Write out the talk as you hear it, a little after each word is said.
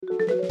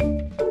Velkommen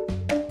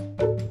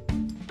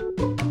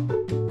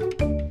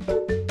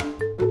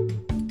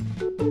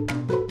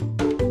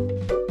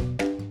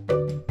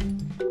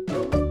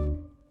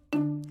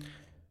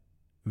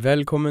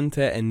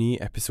til en ny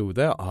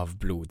episode av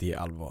Blodig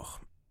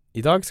Alvor.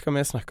 I dag skal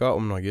vi snakke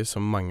om noe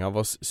som mange av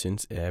oss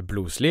synes er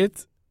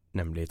blodslit,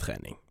 nemlig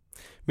trening.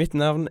 Mitt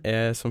navn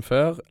er som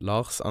før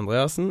Lars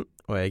Andreasen,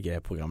 og jeg er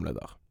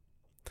programleder.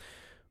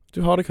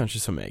 Du har det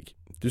kanskje som meg.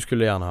 Du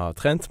skulle gjerne ha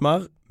trent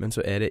mer, men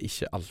så er det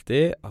ikke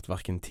alltid at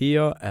hverken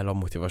tida eller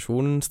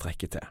motivasjonen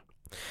strekker til.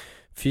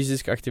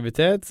 Fysisk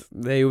aktivitet,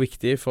 det er jo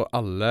viktig for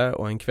alle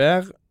og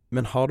enhver,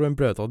 men har du en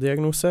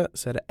bløderdiagnose,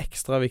 så er det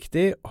ekstra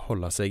viktig å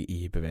holde seg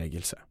i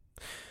bevegelse.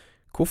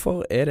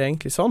 Hvorfor er det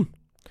egentlig sånn?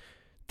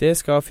 Det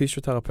skal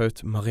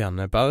fysioterapeut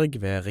Marianne Berg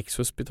ved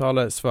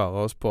Rikshospitalet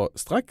svare oss på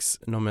straks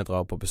når vi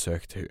drar på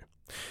besøk til hun.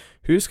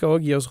 Hun skal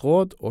også gi oss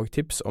råd og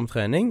tips om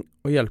trening,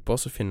 og hjelpe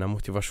oss å finne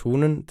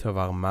motivasjonen til å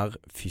være mer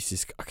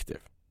fysisk aktiv.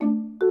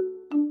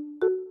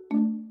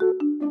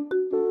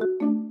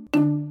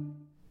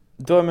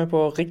 Da er vi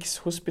på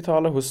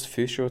Rikshospitalet hos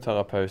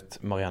fysioterapeut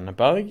Marianne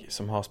Berg,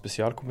 som har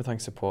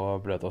spesialkompetanse på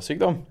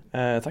blødersykdom.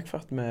 Takk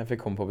for at vi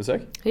fikk komme på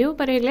besøk. Jo,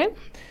 bare hyggelig.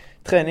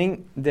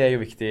 Trening, det er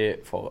jo viktig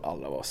for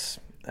alle av oss.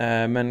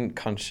 Men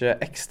kanskje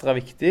ekstra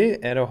viktig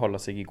er det å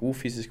holde seg i god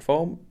fysisk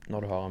form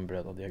når du har en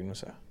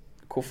bløderdiagnose.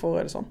 Hvorfor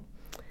er det sånn?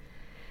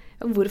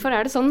 Hvorfor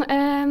er det sånn?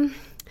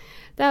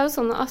 Det er jo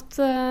sånn at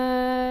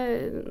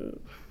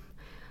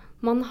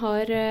man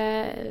har...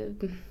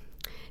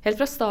 Helt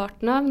fra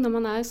starten av, når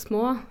man er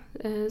små,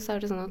 så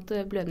er det sånn at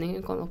blødningen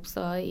kan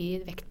oppstå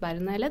i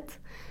vektbærende ledd.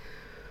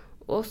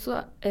 Og så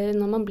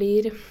når man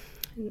blir,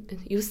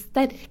 jo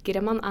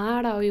sterkere man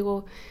er, da,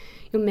 jo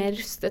mer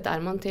rustet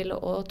er man til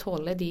å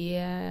tåle de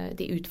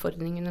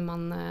utfordringene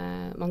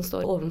man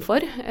står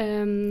overfor.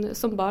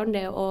 Som barn,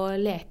 det å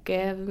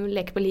leke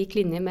på lik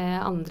linje med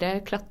andre,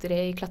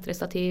 klatre i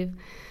klatrestativ,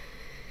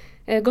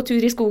 gå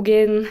tur i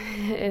skogen,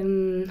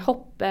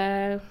 hoppe,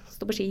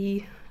 stå på ski.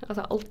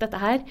 Altså alt dette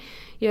her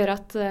gjør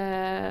at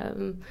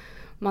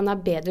man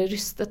er bedre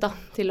rustet da,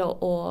 til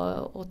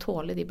å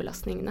tåle de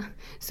belastningene.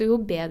 Så jo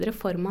bedre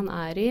form man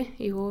er i,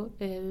 jo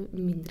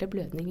mindre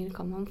blødninger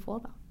kan man få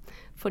da.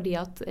 Fordi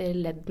at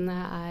leddene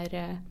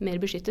er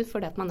mer beskyttet,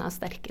 fordi at man er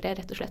sterkere,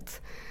 rett og slett.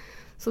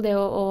 Så det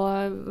å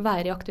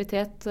være i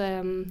aktivitet,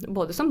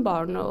 både som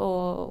barn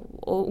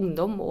og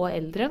ungdom og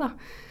eldre, da,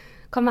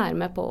 kan være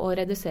med på å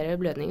redusere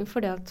blødningen,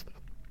 fordi at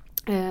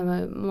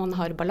man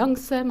har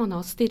balanse, man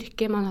har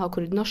styrke, man har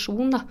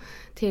koordinasjon da,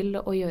 til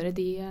å gjøre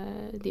de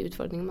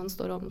utfordringene man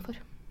står overfor.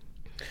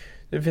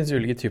 Det finnes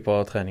ulike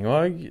typer trening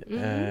også.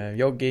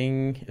 Jogging,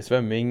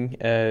 svømming,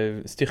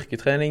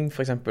 styrketrening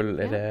for eksempel.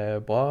 Er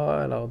det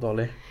bra eller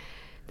dårlig?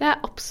 Det er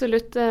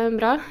absolutt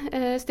bra.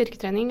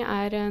 Styrketrening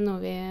er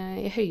noe vi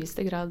i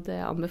høyeste grad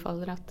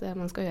anbefaler at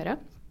man skal gjøre.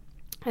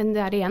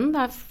 Det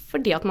er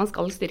fordi at man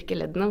skal styrke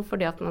leddene,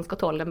 fordi at man skal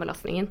tåle den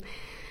belastningen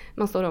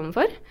man står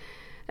overfor.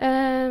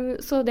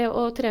 Så det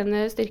å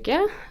trene styrke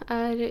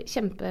er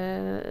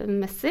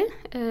kjempemessig.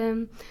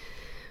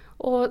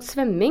 Og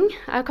svømming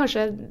er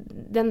kanskje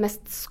den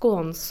mest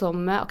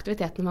skånsomme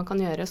aktiviteten man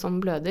kan gjøre som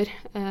bløder.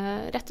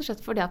 Rett og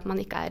slett fordi at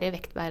man ikke er i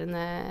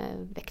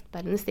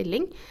vektbærende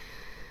stilling.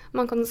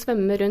 Man kan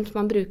svømme rundt,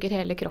 man bruker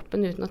hele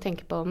kroppen uten å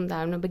tenke på om det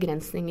er noen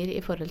begrensninger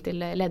i forhold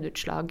til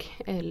leddutslag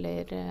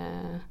eller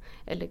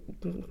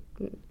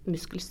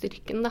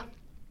muskelstyrken da.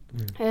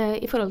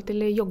 I forhold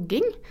til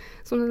jogging,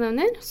 som du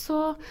nevner,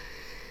 så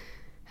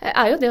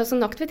er jo det også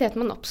en aktivitet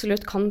man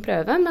absolutt kan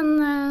prøve,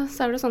 men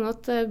så er det sånn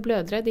at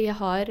blødere,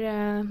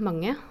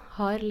 mange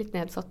har litt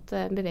nedsatt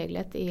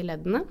bevegelighet i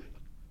leddene,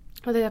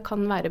 og det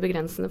kan være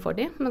begrensende for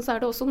dem, men så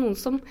er det også noen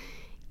som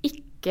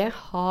ikke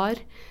har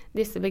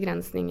disse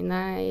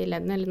begrensningene i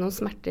leddene, eller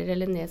noen smerter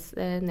eller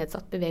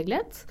nedsatt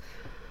bevegelighet,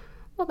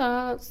 og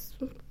da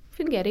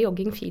fungerer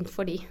jogging fint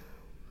for dem.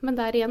 Men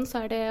der igjen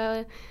så er det,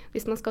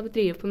 hvis man skal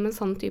drive på med en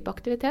sånn type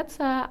aktivitet,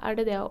 så er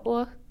det å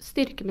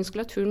styrke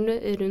muskulaturen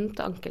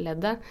rundt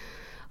ankelleddet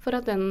for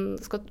at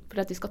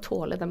de skal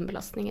tåle den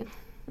belastningen.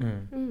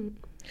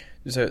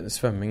 Du sier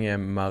svømming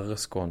er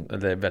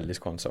det er veldig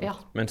skånsomt, ja.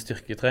 Men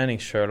styrketrening,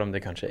 selv om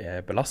det kanskje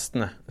er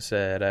belastende, så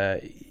er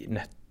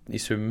det i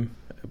sum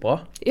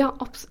bra? Ja,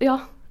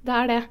 det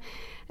er det.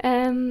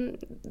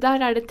 Der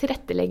er det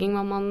tilrettelegging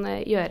hva man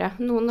gjør.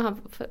 Noen har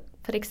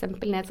for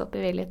eksempel nedsatt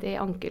bevegelighet i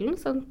ankelen,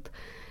 sånn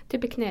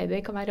type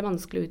knebøy kan være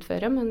vanskelig å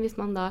utføre, men hvis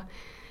man da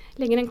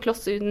legger en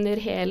kloss under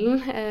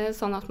hælen,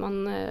 sånn at man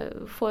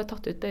får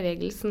tatt ut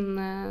bevegelsen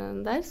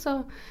der,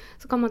 så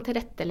kan man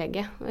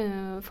tilrettelegge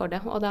for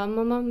det. Og da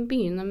må man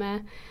begynne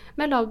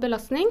med lav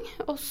belastning,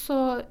 og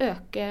så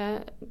øke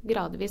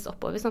gradvis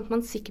oppover, sånn at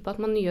man er sikker på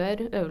at man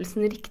gjør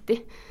øvelsen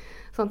riktig,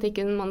 sånn at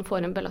ikke man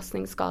får en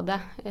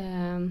belastningsskade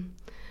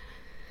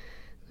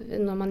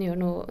når man gjør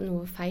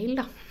noe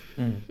feil da.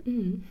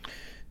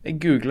 Jeg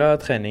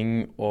googlet trening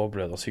og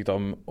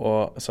blødersykdom,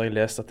 og så har jeg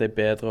lest at det er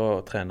bedre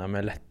å trene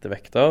med lette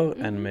vekter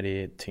enn med de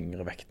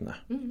tyngre vektene.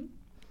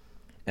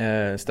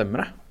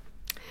 Stemmer det?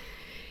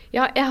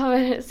 Ja, jeg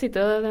har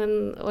sittet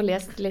og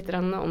lest litt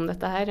om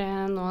dette her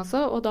nå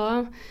også, og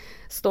da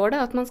står det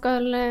at man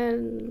skal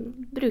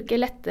bruke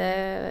lett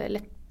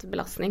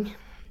belastning.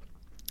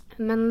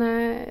 Men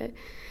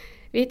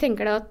vi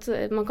tenker da at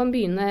man kan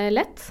begynne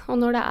lett, og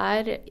når det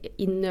er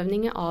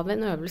innøvning av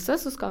en øvelse,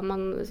 så skal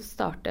man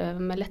starte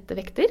med lette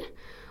vekter,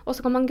 og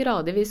så kan man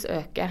gradvis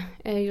øke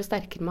jo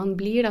sterkere man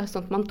blir, da,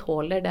 sånn at man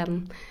tåler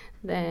den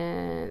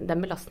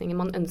belastningen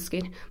man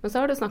ønsker. Men så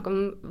har du snakket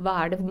om hva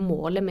er det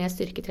målet med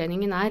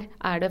styrketreningen er.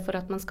 Er det for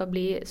at man skal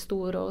bli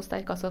stor og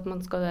sterk, altså at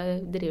man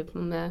skal drive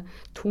med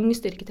tung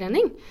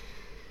styrketrening?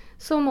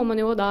 Så må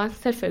man jo da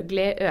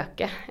selvfølgelig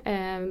øke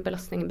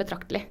belastningen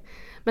betraktelig.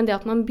 Men det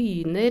at man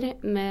begynner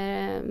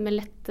med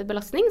lett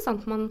belastning, sånn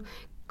at man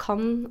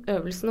kan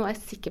øvelsen og er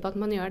sikker på at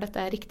man gjør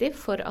dette riktig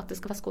for at det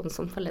skal være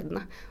skånsomt for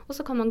leddene. Og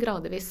så kan man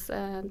gradvis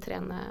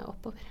trene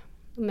oppover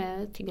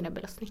med tyngre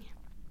belastning.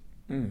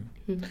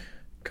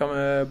 Hva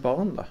med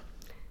barn da?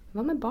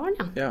 Hva med barn,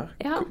 ja.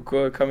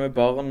 Hva med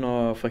barn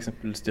og for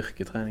eksempel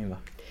styrketrening da?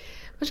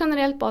 På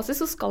generelt basis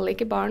så skal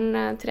ikke barn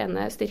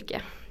trene styrke.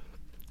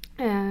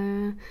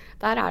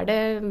 Der er det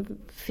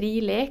fri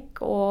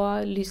lek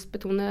og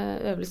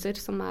lystbetonede øvelser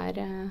som er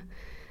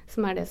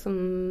det som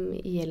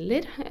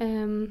gjelder.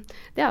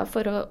 Det er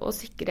for å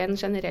sikre en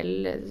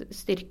generell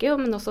styrke,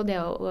 men også det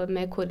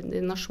med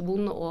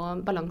koordinasjon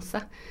og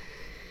balanse.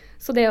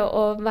 Så det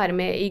å være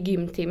med i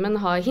gymtimen,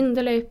 ha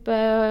hinderløype,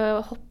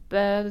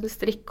 hoppe,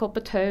 strikk,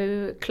 hoppe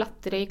tau,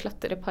 klatre i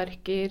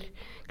klatreparker,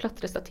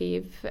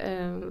 klatrestativ,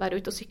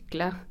 være ute og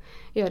sykle,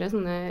 gjøre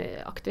sånne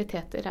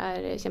aktiviteter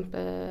er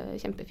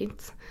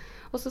kjempefint.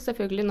 Og så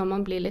selvfølgelig når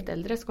man blir litt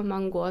eldre, så kan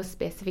man gå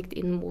spesifikt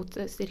inn mot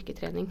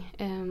styrketrening.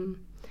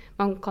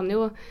 Man kan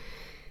jo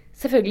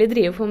selvfølgelig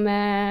drive på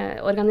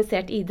med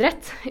organisert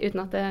idrett,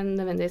 uten at det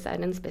nødvendigvis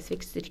er en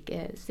spesifikk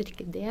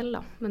styrkedel.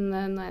 Da. Men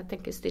når jeg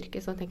tenker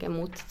styrke, så tenker jeg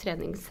mot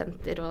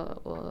treningssenter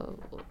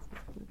og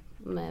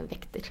med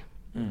vekter.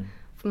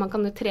 For man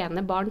kan jo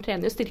barn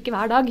trener jo styrke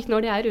hver dag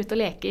når de er ute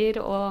og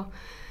leker,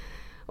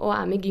 og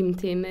er med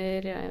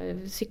gymtimer,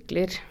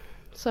 sykler.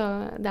 Så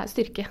det er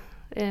styrke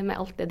med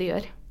alt det de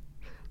gjør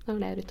når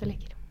de er ute og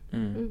leker.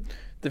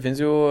 Det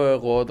finnes jo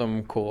råd om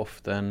hvor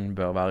ofte en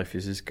bør være i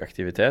fysisk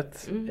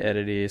aktivitet. Er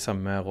det de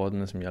samme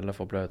rådene som gjelder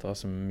for blødere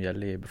som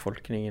gjelder i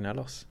befolkningen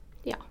ellers?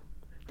 Ja,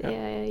 det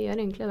gjør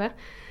egentlig det.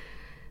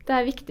 Det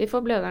er viktig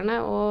for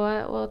bløderne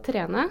å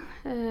trene.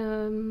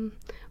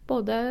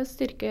 Både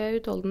styrke,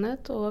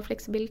 utholdenhet og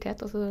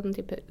fleksibilitet, altså den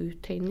type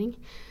uttøyning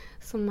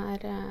som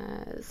er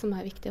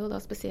viktig, og da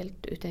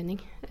spesielt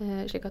uttøyning.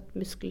 Slik at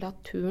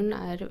muskulaturen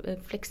er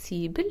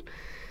fleksibel,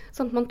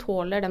 sånn at man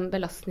tåler den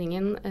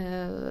belastningen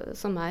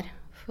som er.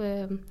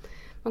 For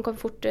man kan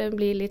fort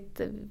bli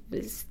litt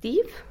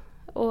stiv,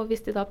 og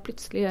hvis de da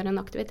plutselig gjør en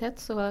aktivitet,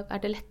 så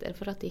er det lettere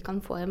for at de kan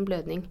få en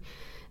blødning,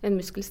 en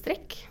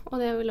muskelstrekk, og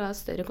det vil ha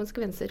større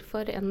konsekvenser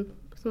for en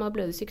som har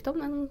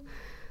blødersykdom enn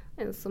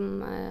en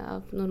som er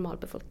av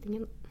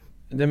normalbefolkningen.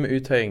 Det med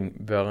uttøying,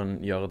 bør en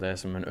gjøre det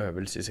som en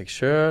øvelse i seg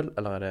selv,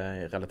 eller er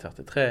det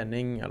relatert til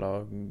trening,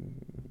 eller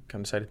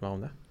kan du si litt mer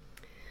om det?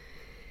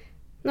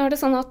 Nå er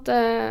det sånn at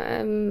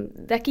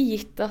det er ikke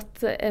gitt at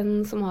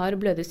en som har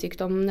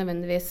blødersykdom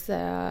nødvendigvis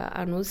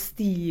er noe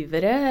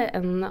stivere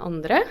enn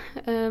andre.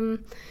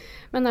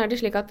 Men er det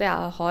slik at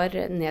jeg har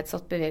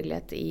nedsatt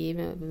bevegelighet i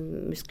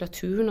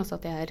muskulaturen, altså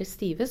at jeg er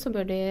stive, så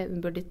bør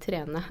de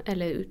trene,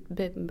 eller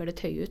bør de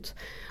tøye ut.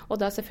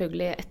 Og da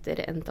selvfølgelig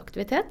etter endt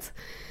aktivitet.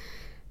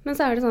 Men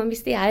så er det sånn at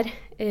hvis de er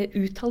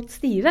uttalt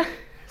stive,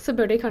 så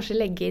bør de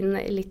kanskje legge inn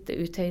litt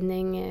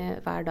uttøyning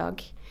hver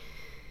dag.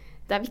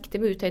 Det er viktig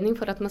med uttøyning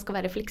for at man skal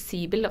være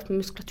fleksibel, at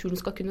muskulaturen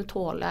skal kunne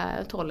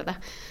tåle det.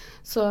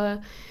 Så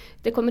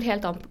det kommer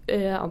helt an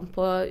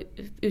på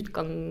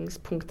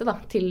utgangspunktet da,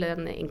 til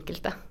den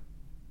enkelte.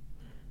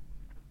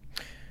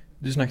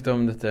 Du snakket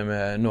om dette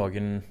med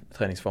noen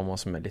treningsformer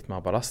som er litt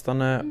mer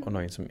belastende, og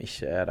noen som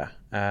ikke er det.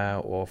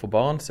 Og for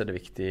barn så er det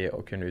viktig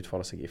å kunne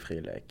utfolde seg i fri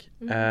lek.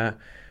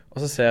 Og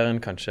så ser en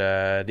kanskje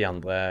de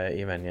andre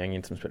i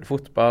vennegjengen som spiller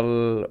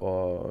fotball,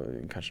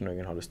 og kanskje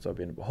noen har lyst til å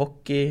begynne på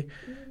hockey.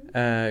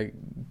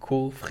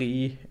 Hvor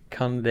fri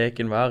kan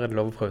leken være? Er det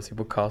lov å prøve seg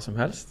på hva som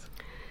helst?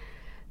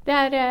 Det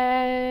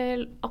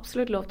er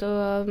absolutt lov til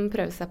å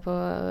prøve seg på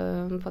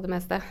det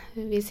meste.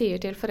 Vi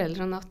sier til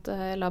foreldrene at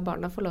la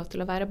barna få lov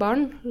til å være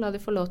barn, la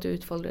de få lov til å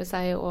utfordre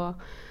seg og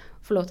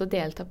få lov til å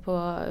delta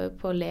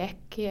på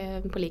lek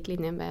på lik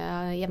linje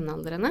med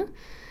jevnaldrende.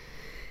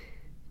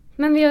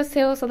 Men vi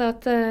ser også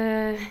at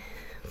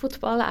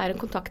fotball er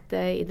en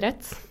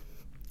kontaktidrett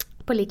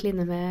på lik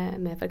linje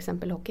med for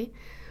eksempel hockey.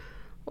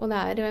 Og det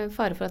er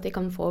fare for at de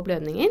kan få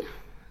blødninger.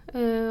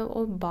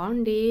 Og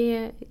barn de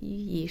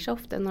gir seg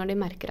ofte når de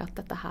merker at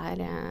dette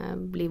her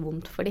blir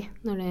vondt for dem,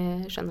 når de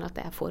skjønner at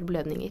det får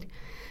blødninger.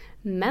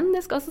 Men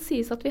det skal altså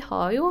sies at vi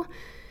har jo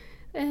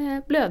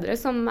blødere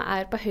som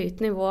på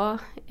høyt nivå,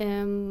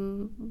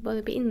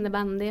 både på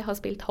innebandy, har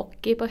spilt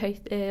hockey på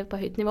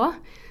høyt nivå,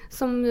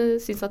 som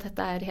synes at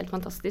dette helt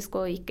fantastisk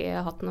og ikke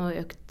har hatt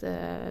noe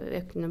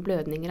økende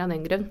blødninger av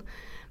den grunn.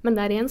 Men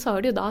der igjen så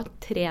har de jo da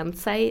trent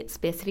seg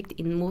spesifikt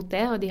inn mot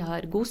det, og de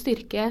har god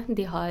styrke,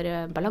 de har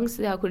balanse,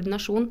 de har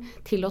koordinasjon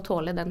til å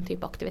tåle den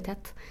type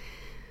aktivitet.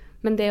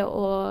 Men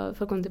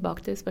for å komme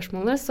tilbake til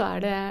spørsmålet, så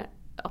det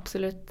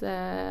absolutt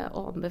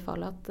å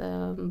anbefale at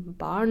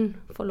barn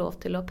får lov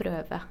til å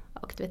prøve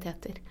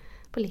aktiviteter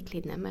på lik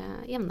linje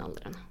med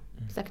jevnaldrende.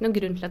 Så det ikke noen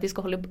grunn til at de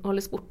skal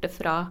holdes borte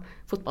fra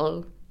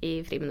fotball i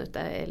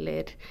friminuttet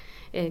eller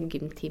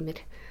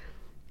gymtimer.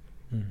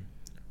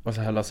 Og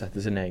så heller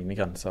sette sine egne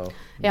grenser.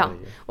 Ja,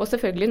 og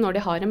selvfølgelig når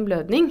de har en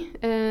blødning,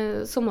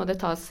 så må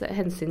det tas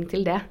hensyn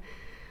til det.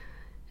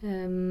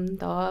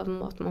 Da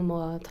man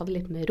må ta det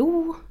litt med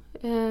ro,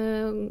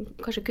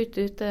 kanskje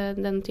kutte ut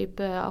den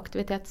type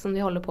aktivitet som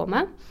de holder på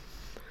med,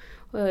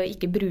 og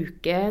ikke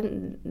bruke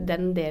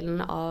den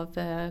delen av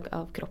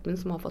kroppen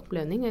som har fått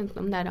blødning, enten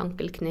om det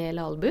ankel, kne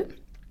eller albu.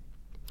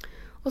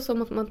 Og så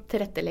må man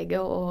tilrettelegge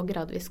og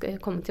gradvis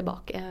komme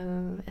tilbake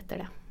etter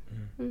det.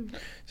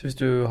 Så hvis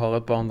du har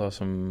et barn da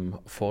som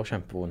får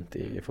kjempevondt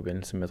i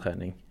forbindelse med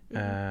trening,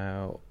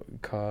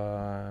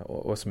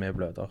 og som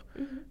bløder,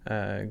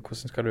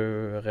 hvordan skal du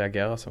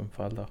reagere som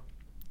forelder?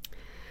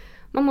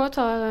 Man må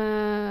ta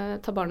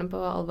barnet på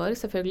alvor,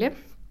 selvfølgelig.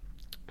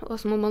 Og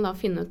så må man da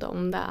finne ut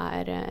om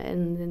det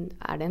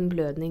det en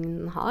blødning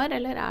den har,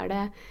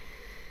 eller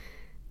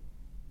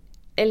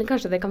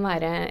kanskje det kan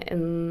være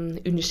en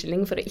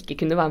unnskyldning for å ikke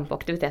kunne være med på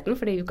aktiviteten,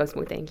 fordi i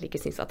utgangspunktet egentlig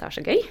ikke synes at det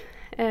så gøy.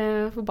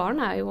 For barn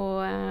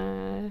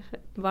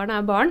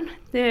barn.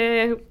 Det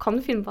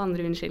kan finne på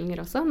andre unnskyldninger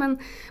også, men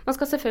man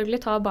skal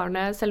selvfølgelig ta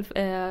barnet selv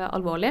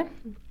alvorlig.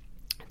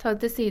 Ta det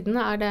til siden.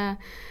 Er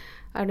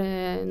det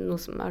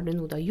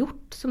noe du har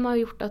gjort som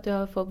har gjort at du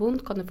får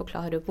vondt? Kan du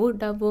forklare hvor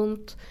det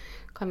vondt?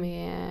 Kan vi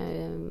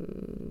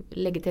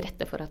legge til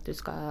rette for at du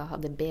skal ha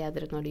det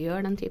bedre når du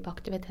gjør den type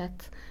aktivitet?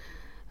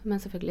 Men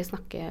selvfølgelig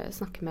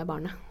snakke med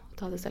barnet og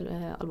ta det selv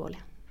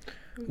alvorlig.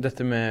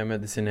 Dette med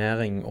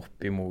medisinering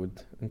opp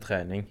imot en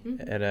trening,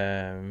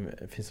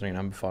 finnes det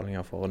noen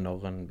anbefalinger for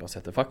når en bør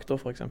sette faktor,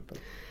 for eksempel?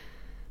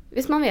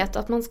 Hvis man vet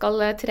at man skal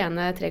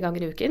trene 3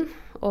 ganger i uken,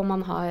 og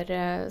man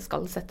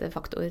skal sette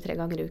faktor 3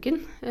 ganger i uken,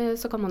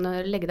 så kan man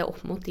legge det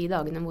opp mot de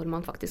dagene hvor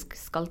man faktisk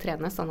skal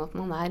trene, sånn at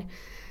man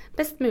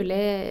best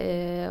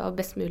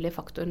mulig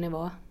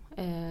faktornivå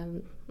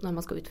når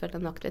man skal utføre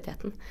den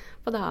aktiviteten.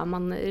 For da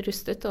man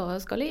rustet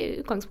og skal i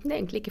utgangspunktet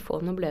egentlig ikke få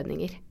noen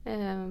blødninger.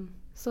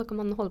 Så kan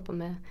man holde på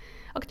med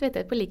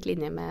aktivitet på lik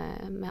linje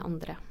med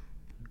andre.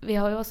 Vi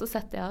har jo også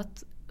sett det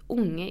at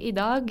unge i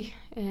dag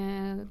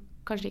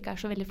kanskje ikke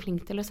så veldig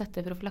flinke til å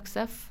sette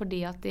profylakse,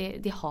 fordi at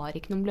de har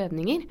ikke noen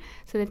blødninger.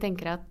 Så de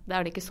tenker at da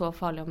det ikke så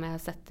farlig om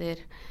jeg setter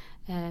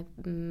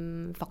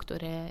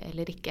faktorer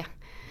eller ikke.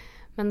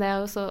 Men det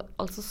jo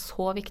altså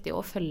så viktig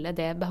å følge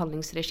det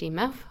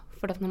behandlingsregimet.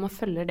 For når man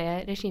følger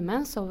det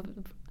regimet, så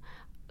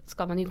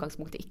skal man i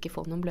utgangspunktet ikke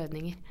få noen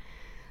blødninger.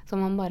 Så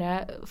man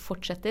bare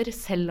fortsetter,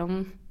 selv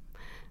om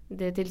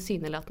det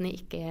tilsynelatende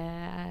ikke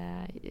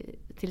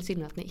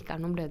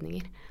noen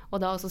blødninger. Og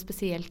da også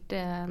spesielt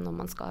når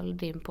man skal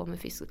drive på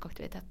med fysisk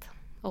aktivitet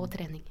og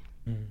trening.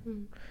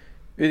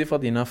 Ut ifra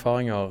dine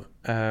erfaringer,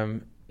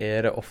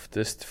 det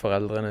oftest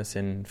foreldrene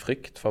sin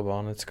frykt for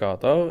barnets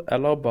skader,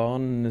 eller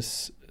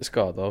barnets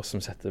skader som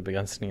setter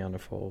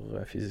begrensningene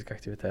for fysisk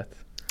aktivitet?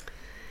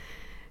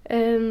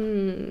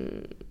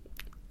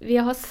 Vi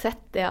har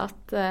sett det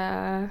at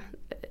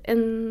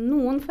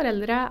noen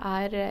foreldre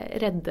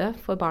redde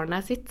for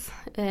barnet sitt,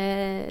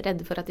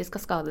 redde for at de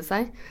skal skade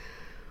seg,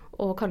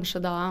 og kanskje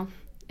da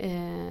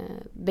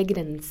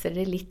begrenser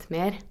det litt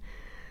mer.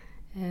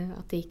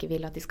 At de ikke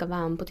vil at de skal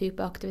være med på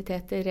type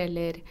aktiviteter,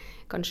 eller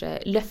kanskje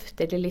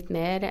løfter det litt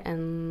mer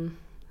enn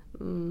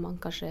man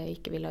kanskje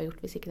ikke ville ha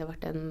gjort hvis ikke det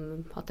hadde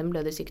hatt en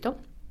blødersykdom.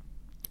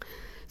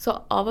 Så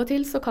av og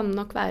til så kan det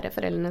nok være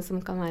foreldrene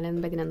som kan være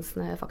en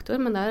begrensende faktor,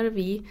 men der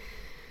vi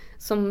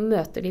som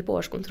møter de på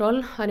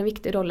årskontroll har en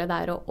viktig rolle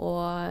der å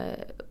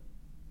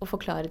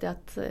forklare det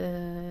at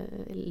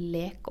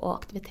lek og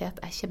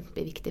aktivitet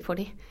kjempeviktig for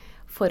de,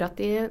 for at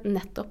de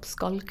nettopp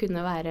skal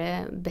kunne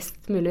være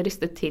best mulig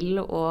rustet til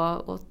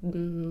å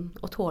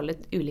tåle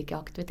ulike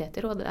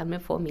aktiviteter, og dermed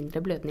få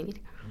mindre blødninger.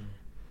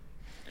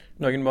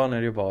 Noen barn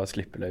det jo bare å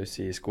slippe løs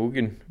i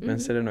skogen,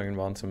 mens det noen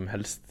barn som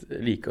helst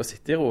liker å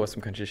sitte i ro, og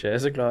som kanskje ikke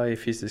så glad i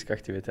fysisk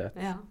aktivitet.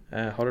 Ja.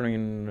 Har du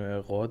noen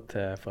råd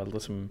til foreldre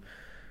som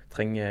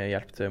trenger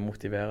hjelp til å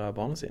motivere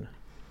barna sine?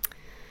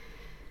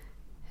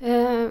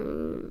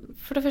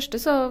 For det første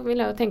så vil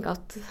jeg jo tenke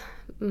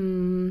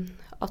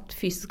at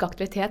fysisk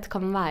aktivitet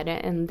kan være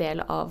en del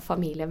av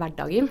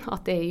familiehverdagen,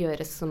 at det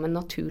gjøres som en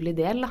naturlig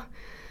del, da.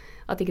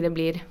 At ikke det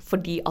blir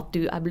fordi at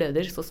du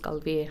bløder, så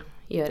skal vi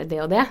gjøre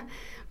det og det,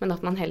 men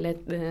at man heller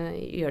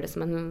gjør det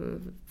som en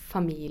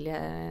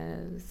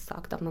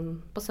familiesak, at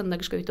man på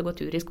søndag skal ut og gå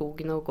tur i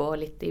skogen og gå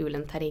litt i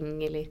ulendt terreng,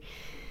 eller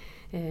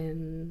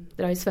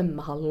dra i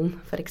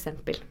svømmehallen, for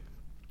eksempel.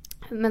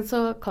 Men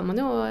så kan man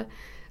jo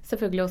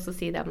selvfølgelig også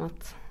si det om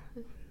at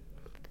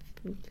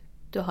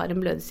du har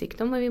en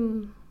blødersykdom, og vi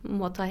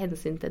må ta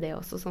hensyn til det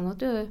også, sånn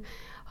at du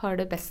har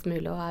det best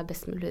mulig og er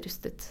best mulig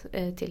rustet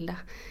til det.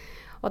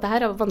 Og det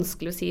her er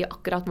vanskelig å si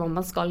akkurat hva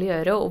man skal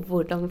gjøre, og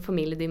hvordan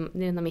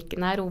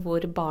familiedynamikken er, og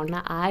hvor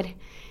barnet er,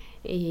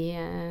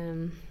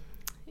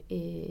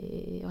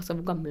 altså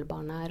hvor gammel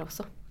barnet er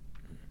også.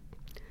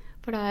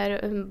 For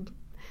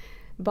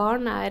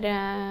barn er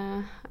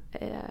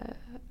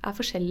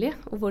forskjellige,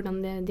 og hvordan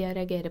de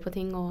reagerer på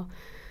ting, og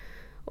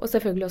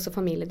selvfølgelig også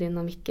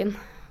familiedynamikken.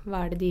 Hva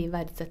er det de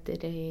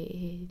verdsetter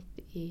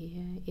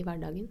i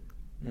hverdagen?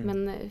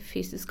 Men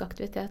fysisk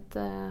aktivitet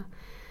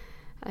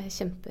er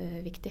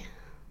kjempeviktig.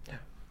 Ja.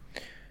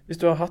 Hvis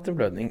du har hatt en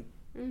blødning,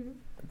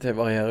 det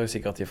varierer jo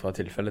sikkert fra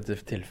tilfelle til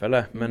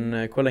tilfelle, men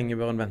hvor lenge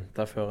bør en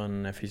vente før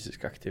en er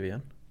fysisk aktiv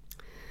igjen?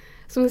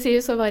 Som du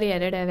sier, så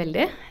varierer det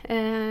veldig.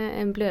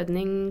 En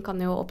blødning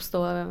kan jo oppstå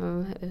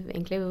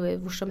egentlig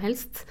hvor som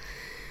helst.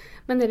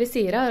 Men det vi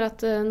sier er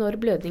at når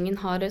blødningen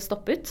har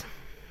stoppet,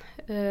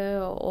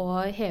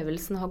 og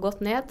hevelsen har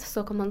gått ned,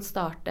 så kan man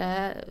starte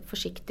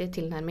forsiktig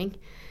tilnærming.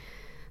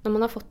 Når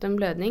man har fått en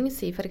blødning,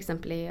 si for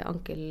eksempel i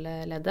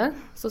ankelleddet,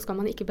 så skal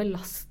man ikke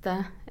belaste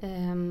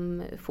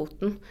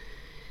foten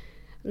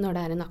når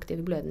det er en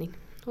aktiv blødning.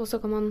 Og så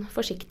kan man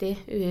forsiktig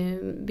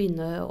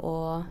begynne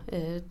å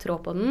trå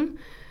på den,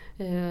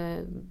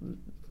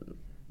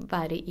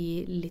 være i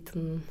litt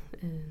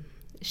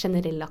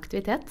generell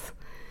aktivitet,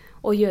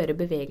 og gjøre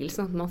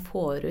bevegelsen, at man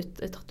får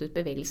tatt ut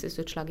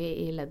bevegelsesutslaget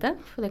i leddet,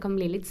 for det kan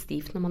bli litt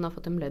stivt når man har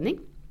fått en blødning,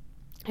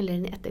 eller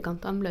en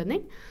etterkant av en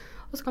blødning.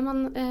 Og så kan man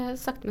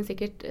sakte, men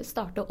sikkert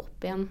starte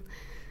opp igjen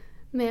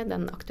med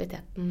den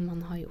aktiviteten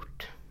man har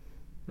gjort.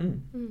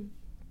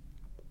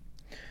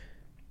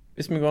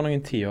 Hvis vi går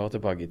noen 10 år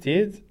tilbake i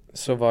tid,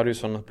 så var det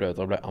jo sånn at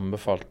blødere ble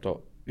anbefalt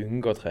å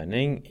unngå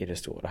trening i det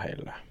store og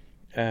hele.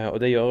 Og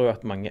det gjør jo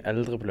at mange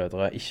eldre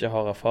blødere ikke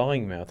har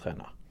erfaring med å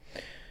trene.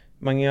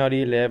 Mange av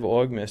de lever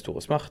også med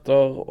store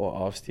smerter og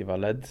avstiva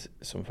ledd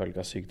som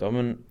følge av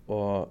sykdommen,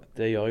 og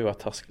det gjør jo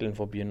at terskelen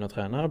for å begynne å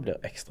trene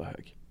blir ekstra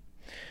høy.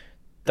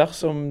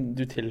 Dersom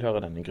du tilhører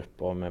denne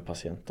gruppa med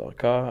pasienter,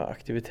 hva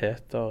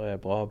aktiviteter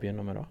er bra å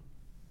begynne med da?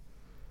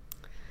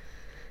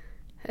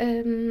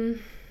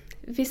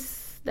 Hvis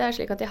det er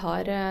slik at jeg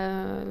har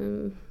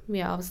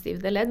mye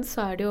avstivede ledd,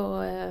 så er det jo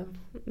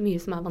mye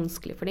som er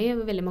vanskelig for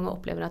dem. Veldig mange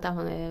opplever at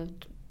det er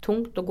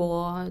tungt å gå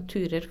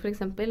turer, for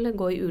eksempel.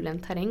 Gå i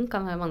ulendt terreng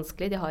kan være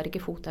vanskelig. De har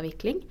ikke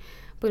fotavvikling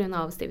på grunn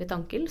av avstivet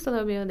ankel, så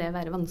da vil jo det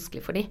være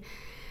vanskelig for dem.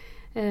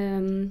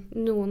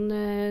 Noen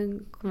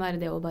kan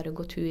være det å bare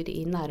gå tur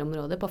i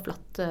nærområdet på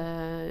flatt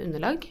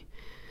underlag.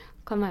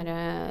 Kan være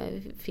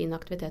fin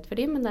aktivitet for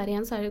dem, men der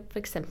igjen så er det for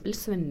eksempel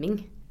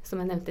svømming, som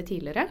jeg nevnte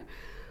tidligere,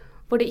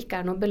 hvor det ikke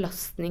er noen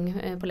belastning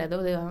på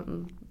leddet,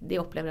 og de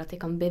opplever at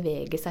de kan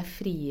bevege seg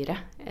friere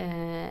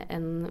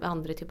enn ved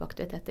andre typer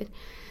aktiviteter.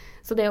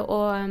 Så det å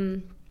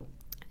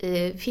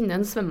finne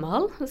en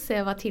svømmehall, se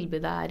hva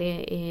tilbudet er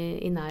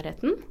i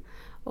nærheten,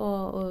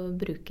 og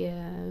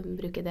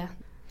bruke det.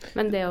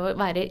 Men det å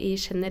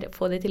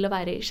få det til å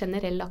være i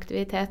generell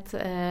aktivitet,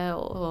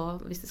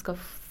 og hvis du skal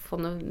få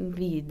noe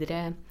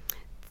videre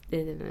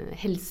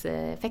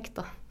helseeffekt,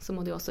 da, så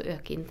må du også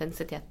øke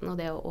intensiteten. Og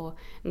det å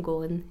gå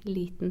en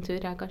liten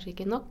tur er kanskje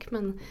ikke nok,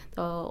 men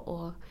da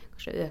å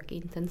kanskje øke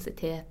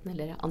intensiteten,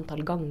 eller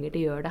antall ganger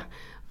de gjør det,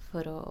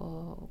 for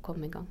å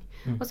komme i gang.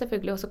 Og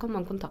selvfølgelig også kan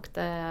man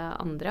kontakte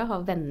andre,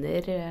 ha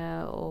venner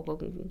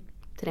og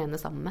trene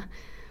sammen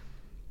med.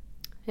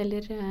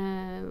 Eller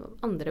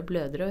andre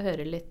blødere, og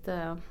høre litt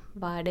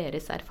hva er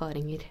deres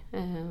erfaringer.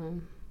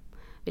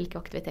 Hvilke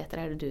aktiviteter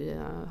er det du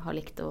har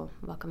likt, og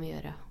hva kan vi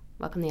gjøre?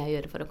 Hva kan jeg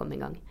gjøre for å komme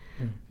i gang?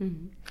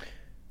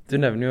 Du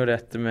nevner jo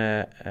dette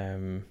med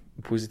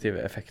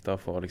positive effekter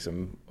for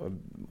liksom,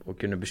 å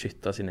kunne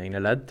beskytte sine egne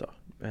ledd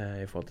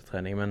i forhold til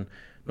trening, men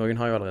noen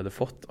har jo allerede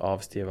fått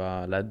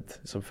avstiva ledd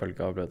som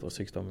følge av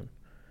blødersykdommen.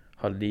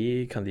 Kan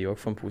de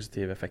også få en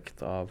positiv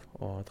effekt av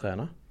å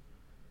trene?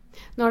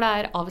 Når det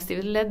er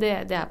avstivet ledd,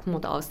 det er på en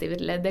måte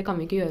avstivet ledd, det kan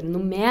vi ikke gjøre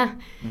noe med.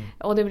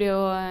 Og det blir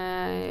jo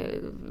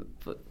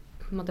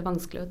på en måte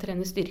vanskelig å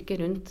trene styrke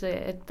rundt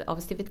et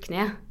avstivet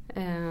kne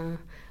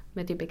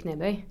med type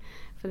knebøy,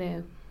 for det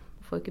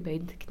får ikke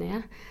bøyd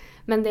kne.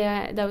 Men det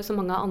er jo så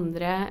mange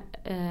andre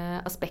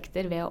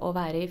aspekter ved å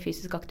være i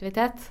fysisk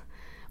aktivitet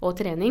og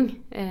trening.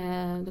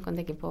 Du kan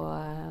tenke på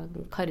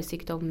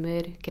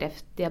karsykdommer,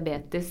 kreft,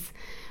 diabetes.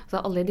 Så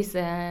alle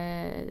disse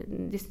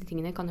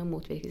tingene kan jo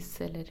motvirkes,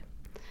 eller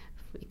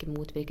ikke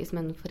motvirkes,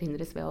 men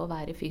forhindres ved å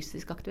være i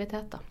fysisk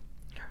aktivitet, da.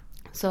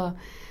 Så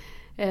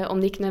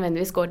om det ikke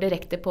nødvendigvis går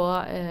direkte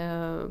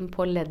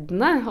på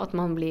leddene, at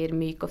man blir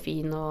myk og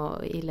fin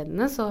i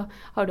leddene, så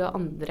har du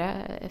andre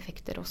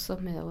effekter også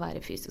med å være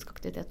i fysisk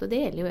aktivitet. Og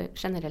det gjelder jo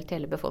generelt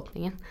hele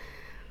befolkningen.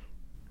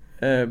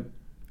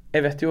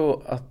 Jeg vet jo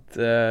at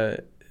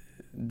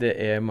det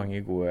er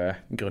mange gode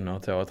grunner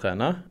til å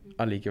trene.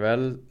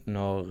 allikevel,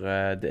 når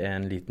det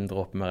en liten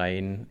dråpe med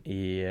regn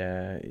i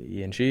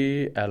en sky,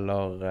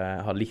 eller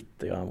har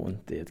litt grann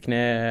vondt i et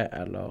kne,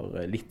 eller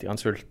litt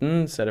grann sulten,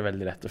 så det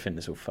veldig lett å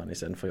finne sofaen i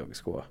stedet for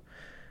joggeskoer.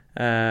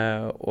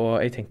 Og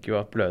jeg tenker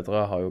jo at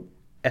blødere har jo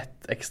ett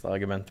ekstra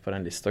argument på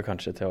den lista,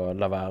 kanskje til å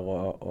la være å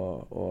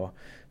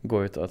gå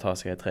ut og ta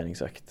seg en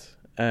treningsøkt.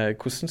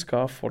 Hvordan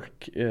skal folk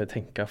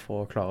tenke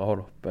for å klare å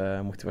holde opp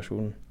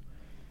motivasjonen?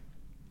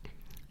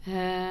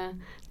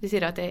 De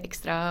sier at det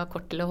ekstra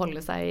kort til å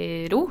holde seg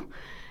i ro.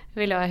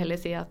 Jeg vil jo heller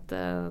si at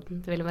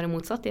det vil være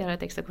motsatt. De har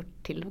et ekstra kort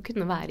til å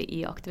kunne være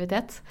i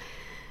aktivitet.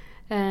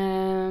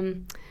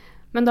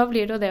 Men da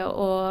blir det jo det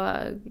å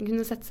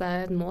kunne sette seg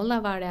et mål. Da.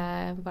 Hva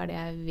er det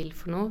jeg vil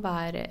for noe?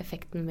 Hva er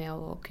effekten med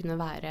å kunne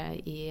være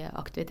i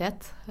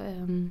aktivitet?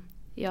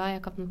 Ja,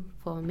 jeg kan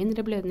få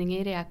mindre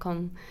blødninger. Jeg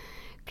kan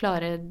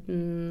klare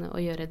å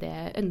gjøre det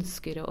jeg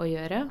ønsker å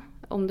gjøre.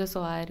 Om det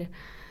så er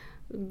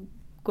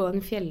gå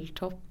en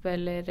fjelltopp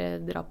eller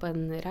dra på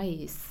en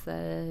reise,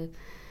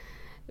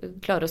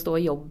 klare å stå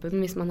i jobben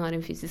hvis man har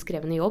en fysisk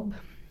krevende jobb.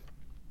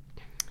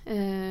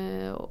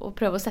 Og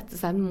prøve å sette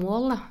seg en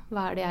mål. Da.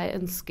 Hva er det jeg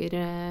ønsker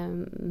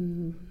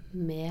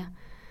med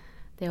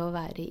det å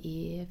være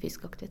i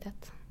fysisk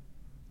aktivitet?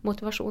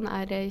 Motivasjon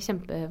er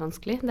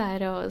kjempevanskelig. Det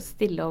er å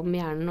stille om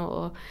hjernen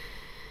og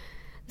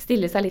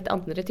stille seg litt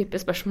andre typer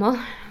spørsmål.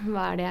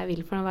 Hva er det jeg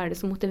vil for noe? Hva er det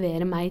som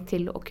motiverer meg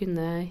til å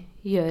kunne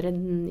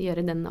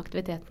gjøre den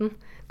aktiviteten?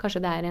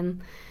 Kanskje det er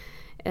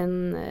en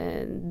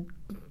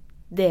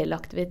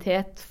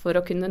delaktivitet for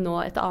å kunne nå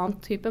et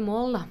annet type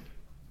mål, da.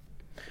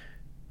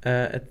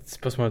 Et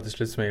spørsmål til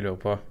slutt som jeg lurer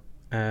på.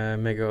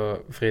 Meg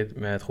og Frid,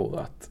 vi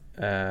tror at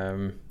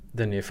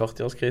den nye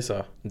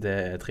 40-årskrisa, det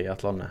er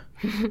triatlonet.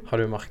 Har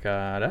du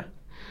merket det?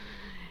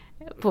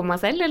 På meg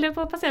selv eller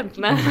på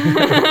pasientene?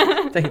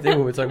 Tenkte jeg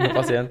hovedsak på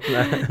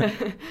pasientene.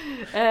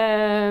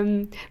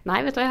 Nei,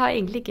 vet du, jeg har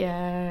egentlig ikke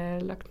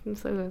lagt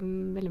så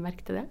veldig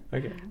merke til det.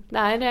 Okay.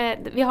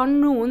 Vi har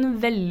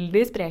noen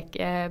veldig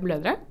spreke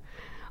blødere,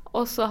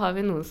 og så har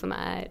vi noen som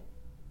er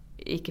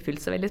ikke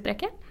fullt så veldig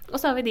spreke, og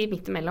så har vi de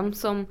midt imellom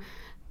som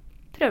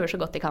prøver så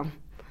godt de kan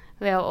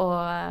ved å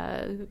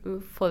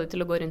få det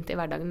til å gå rundt i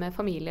hverdagen med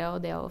familie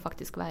og det å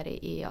faktisk være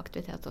i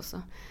aktivitet også.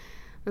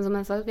 Men som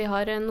jeg sa, vi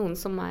har noen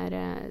som er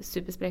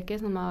superspreke,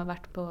 som har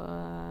vært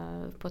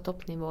på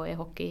toppnivå i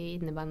hockey,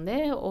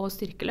 innebandy og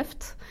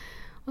styrkeløft.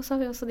 Og så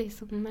har vi også de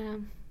som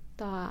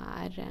da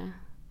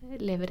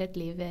lever et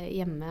liv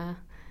hjemme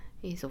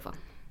i sofaen.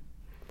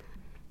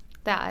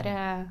 Det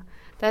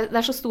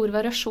er så stor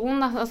variasjon,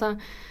 da. Altså,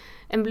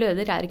 en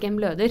bløder er ikke en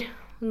bløder.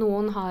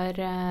 Noen har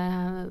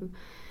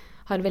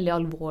veldig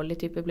alvorlig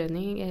type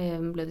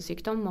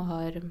blødersykdom og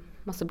har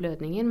masse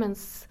blødninger,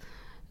 mens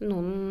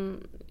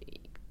noen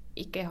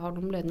ikke har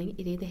noen blødning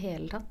i det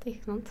hele tatt,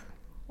 ikke sant?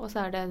 Og så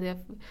er det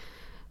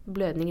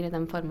blødninger i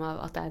den form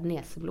av at det er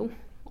neseblod,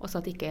 og så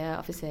at de ikke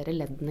affiserer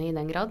leddene i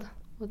den grad.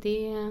 Og de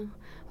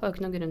har jo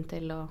ikke noen grunn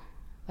til å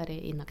være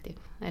inaktiv,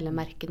 eller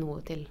merke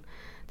noe til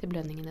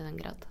blødningen i den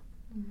grad.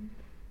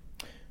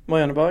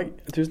 Marianne Berg,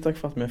 tusen takk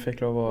for at vi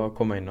fikk lov å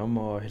komme innom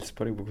og hilse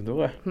på deg på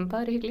kontoret.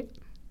 Bare hyggelig.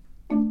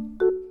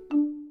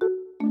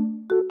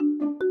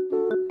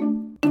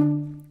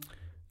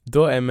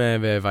 Da er vi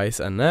ved veis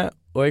ende,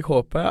 og jeg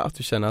håper at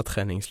du kjenner at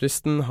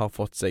treningslysten har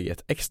fått seg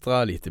et ekstra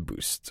lite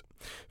boost.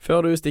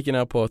 Før du stikker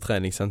ned på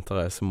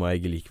treningssenteret, så må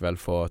jeg likevel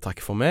få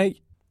takke for meg.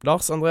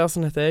 Lars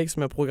Andreasen heter jeg,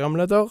 som er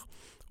programleder,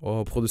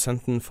 og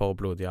produsenten for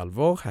Blodig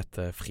Alvor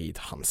heter Frid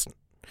Hansen.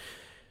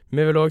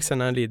 Vi vil også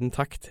sende en liten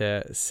takk til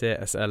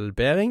CSL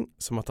Bering,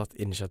 som har tatt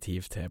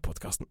initiativ til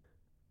podcasten.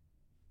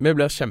 Vi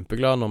blir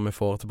kjempeglade når vi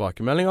får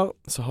tilbakemeldinger,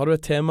 så har du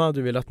et tema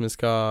du vil at vi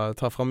skal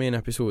ta fram i en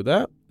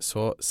episode,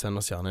 så send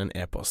oss gjerne en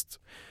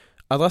e-post.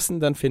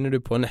 Adressen den finner du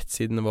på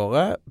nettsidene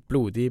våre,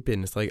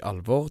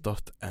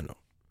 blodig-alvor.no.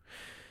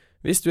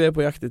 Hvis du er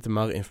på jakt etter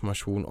mer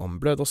informasjon om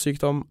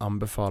blødersykdom,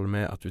 anbefaler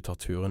vi at du tar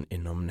turen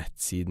innom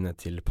nettsidene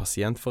til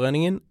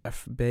pasientforeningen,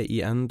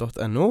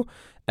 fbin.no,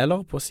 eller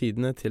på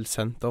sidene til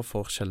Senter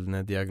for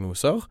sjeldne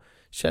diagnoser,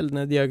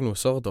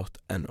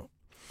 sjeldnediagnoser.no.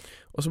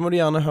 Og så må du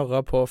gjerne høre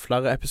på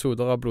flere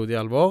episoder av Blodig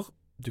Alvor.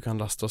 Du kan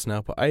laste oss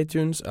ned på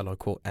iTunes, eller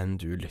hvor enn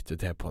du lytter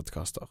til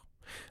podcaster.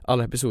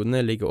 Alle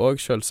episodene ligger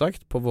også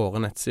selvsagt på våre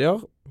nettsider.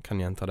 Kan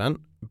gjenta den,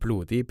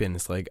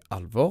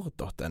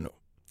 blodig-alvor.no.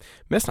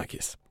 Vi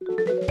snakkes!